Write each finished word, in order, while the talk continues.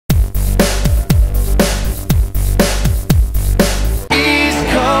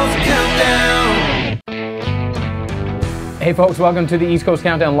Hey folks, welcome to the East Coast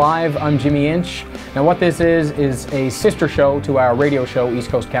Countdown Live. I'm Jimmy Inch. Now what this is a sister show to our radio show,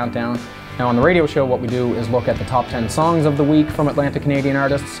 East Coast Countdown. Now on the radio show, what we do is look at the top 10 songs of the week from Atlantic Canadian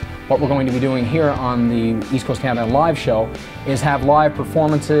artists. What we're going to be doing here on the East Coast Countdown Live show is have live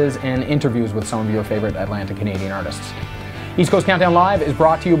performances and interviews with some of your favorite Atlantic Canadian artists. East Coast Countdown Live is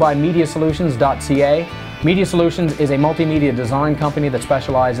brought to you by MediaSolutions.ca. Media Solutions is a multimedia design company that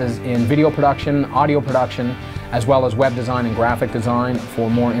specializes in video production, audio production, as well as web design and graphic design. For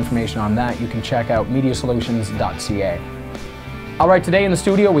more information on that, you can check out MediaSolutions.ca. All right, today in the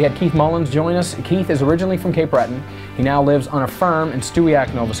studio we had Keith Mullins join us. Keith is originally from Cape Breton. He now lives on a farm in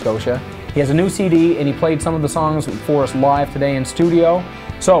Stewiacke, Nova Scotia. He has a new CD and he played some of the songs for us live today in studio.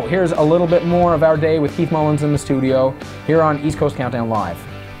 So here's a little bit more of our day with Keith Mullins in the studio here on East Coast Countdown Live.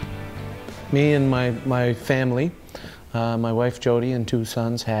 Me and my family, my wife Jody and two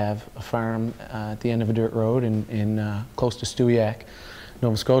sons, have a farm at the end of a dirt road in close to Stewiacke,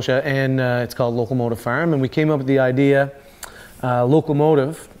 Nova Scotia, and it's called Locomotive Farm. And we came up with the idea,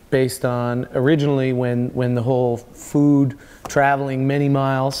 locomotive, based on originally when the whole food traveling many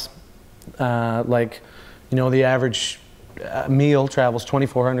miles, like, you know, the average meal travels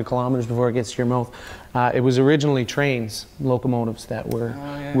 2,400 kilometers before it gets to your mouth. It was originally trains, locomotives, that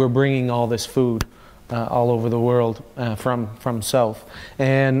were bringing all this food all over the world from south,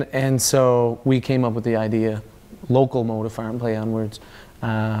 and so we came up with the idea, local motive farm, play on words,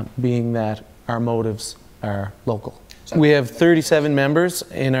 being that our motives are local. We have 37 members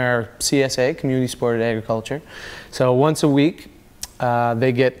in our CSA, Community Supported Agriculture. So once a week,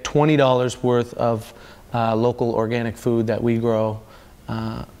 they get $20 worth of local organic food that we grow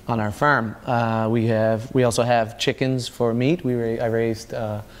on our farm. We also have chickens for meat. I raised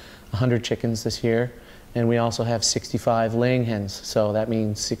 100 chickens this year, and we also have 65 laying hens. So that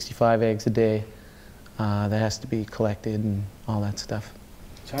means 65 eggs a day that has to be collected and all that stuff.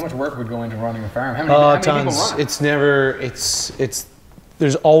 So how much work would go into running a farm? How many tons. People run?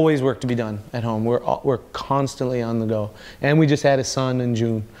 There's always work to be done at home. We're constantly on the go, and we just had a son in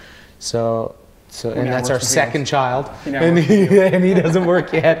June, and that's our second child, and he doesn't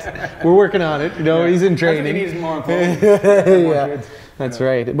work yet. We're working on it. You know, he's in training. He needs more employees. Yeah, that's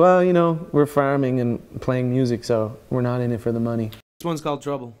right. Well, you know, we're farming and playing music, so we're not in it for the money. This one's called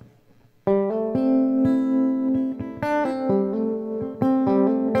Trouble.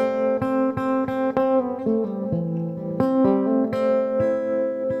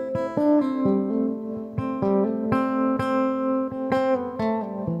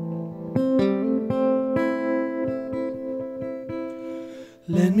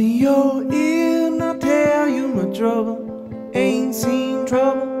 Lend me your ear and I'll tell you my trouble. Ain't seen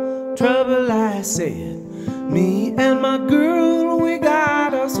trouble, trouble I said. Me and my girl, we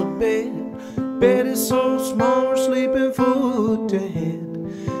got us a bed. Bed is so small, we're sleeping foot to head.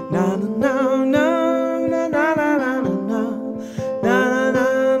 Na na na na na na na na na na.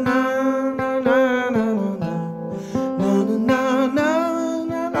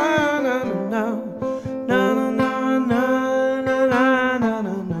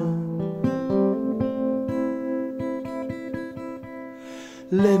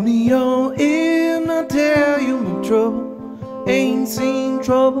 Let me your ear and I'll tell you my trouble. Ain't seen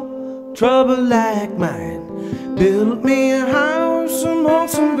trouble, trouble like mine. Built me a house among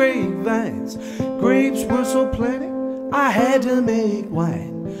some grapevines. Grapes were so plenty, I had to make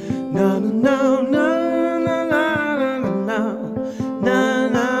wine. Na na na na na na na na na na na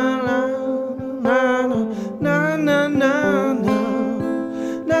na na na.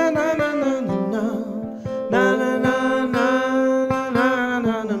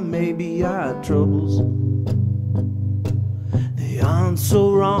 Maybe our troubles, they aren't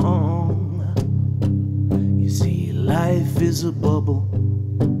so wrong. You see, life is a bubble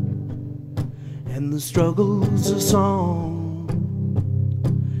and the struggle's a song,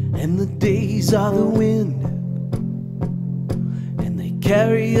 and the days are the wind and they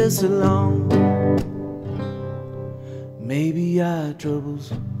carry us along. Maybe our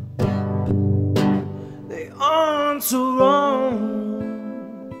troubles, they aren't so wrong.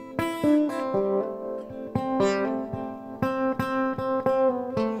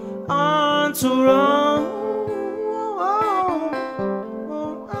 So wrong.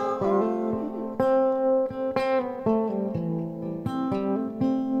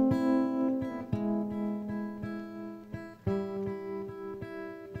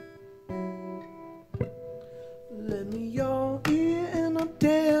 Let me your ear and I'll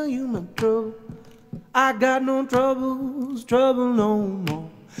tell you my trouble. I got no trouble no more.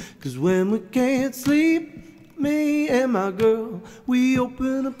 'Cause when we can't sleep, Me and my girl, we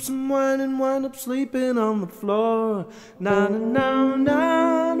open up some wine and wind up sleeping on the floor. Na na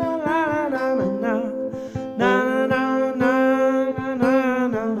na na na na na na na na na na na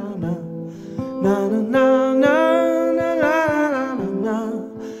na na na. Na na na na na na na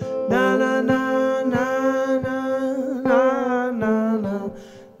na na na na na na na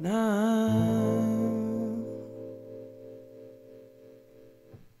na.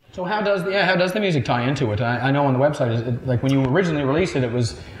 So how does the music tie into it? I know on the website, like when you originally released it, it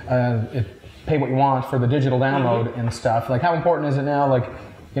was pay what you want for the digital download and stuff. Like how important is it now, like,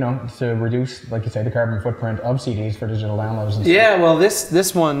 you know, to reduce, like you say, the carbon footprint of CDs for digital downloads and stuff? Yeah, well,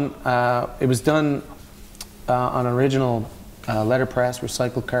 this one, it was done on original letterpress,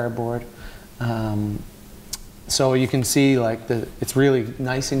 recycled cardboard. So you can see, like, it's really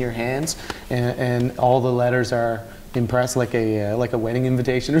nice in your hands, and all the letters are impressed like a wedding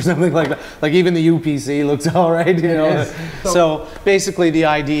invitation or something like that. Like even the UPC looks all right, you know. Yes. So basically the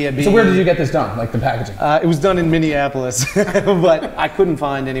idea being... So where did you get this done, like the packaging? It was done in Minneapolis, but I couldn't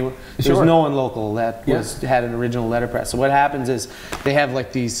find anyone. There was no one local that had an original letterpress. So what happens is they have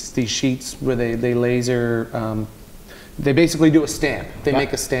like these sheets where they laser, they basically do a stamp. They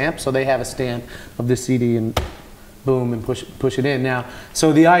make a stamp, so they have a stamp of the CD and boom, and push it in. Now,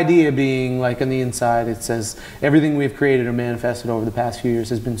 so the idea being, like on the inside, it says, everything we've created or manifested over the past few years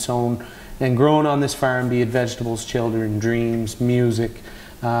has been sown and grown on this farm, be it vegetables, children, dreams, music.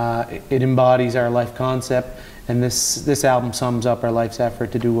 It embodies our life concept, and this album sums up our life's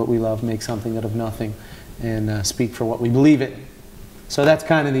effort to do what we love, make something out of nothing, and speak for what we believe in. So that's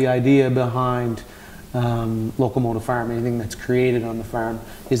kind of the idea behind Locomotive Farm. Anything that's created on the farm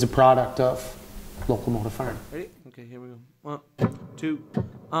is a product of Locomotive Farm. Ready? Okay, here we go. 1, 2,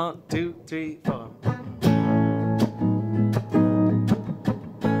 1, 2, 3, 4.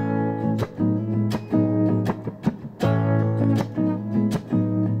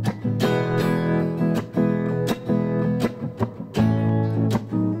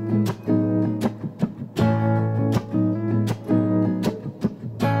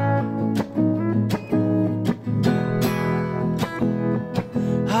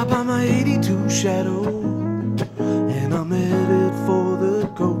 Hop on my 82 Shadow, and I'm headed for the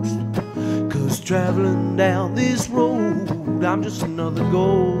coast. 'Cause traveling down this road, I'm just another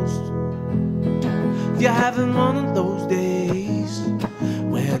ghost. If you're having one of those days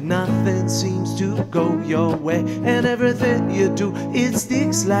where nothing seems to go your way, and everything you do, it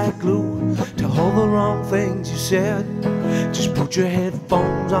sticks like glue to all the wrong things you said, just put your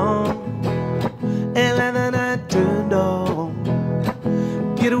headphones on and let the night turn on.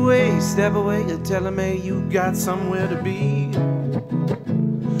 Get away, step away, you're telling me you got somewhere to be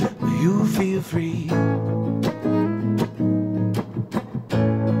where you feel free.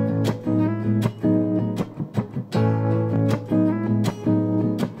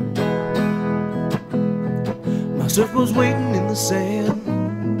 My surfboard's waiting in the sand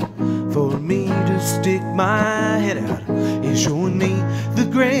for me to stick my head out. It's showing me the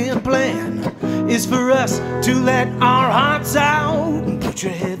grand plan is for us to let our hearts out. Put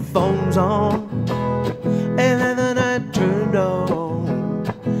your headphones on and let the night turn on.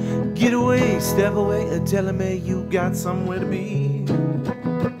 Get away, step away, they're telling me you got somewhere to be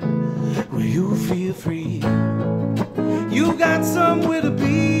where you feel free. You got somewhere to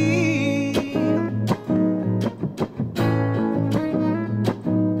be.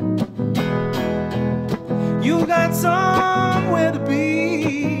 You got somewhere to be.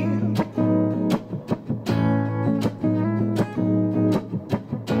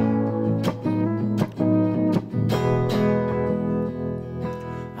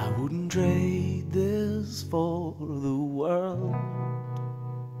 Trade this for the world.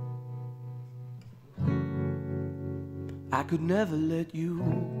 I could never let you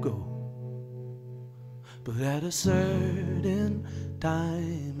go, but at a certain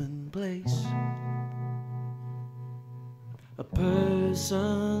time and place, a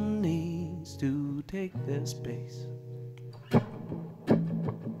person needs to take their space.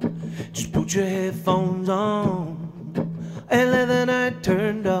 Just put your headphones on and let the night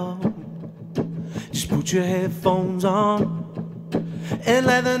turn on. Just put your headphones on and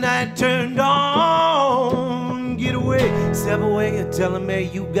let the night turn on. Get away, step away, you're telling me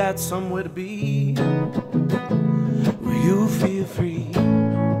you got somewhere to be where you feel free.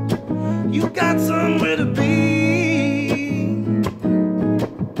 You got somewhere to be.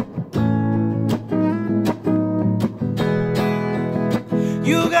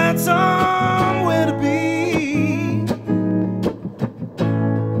 You got somewhere to be.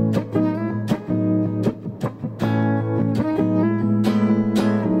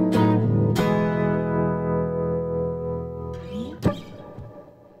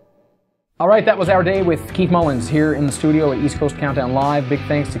 right, that was our day with Keith Mullins here in the studio at East Coast Countdown Live. Big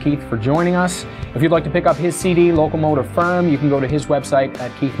thanks to Keith for joining us. If you'd like to pick up his CD, Locomotive Firm, you can go to his website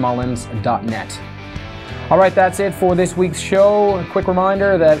at keithmullins.net. All right, that's it for this week's show. A quick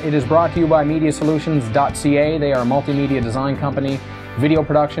reminder that it is brought to you by MediaSolutions.ca. They are a multimedia design company, video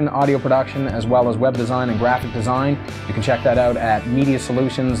production, audio production, as well as web design and graphic design. You can check that out at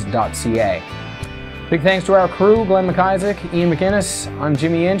MediaSolutions.ca. Big thanks to our crew, Glenn McIsaac, Ian McInnes. I'm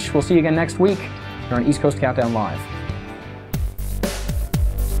Jimmy Inch. We'll see you again next week here on East Coast Countdown Live.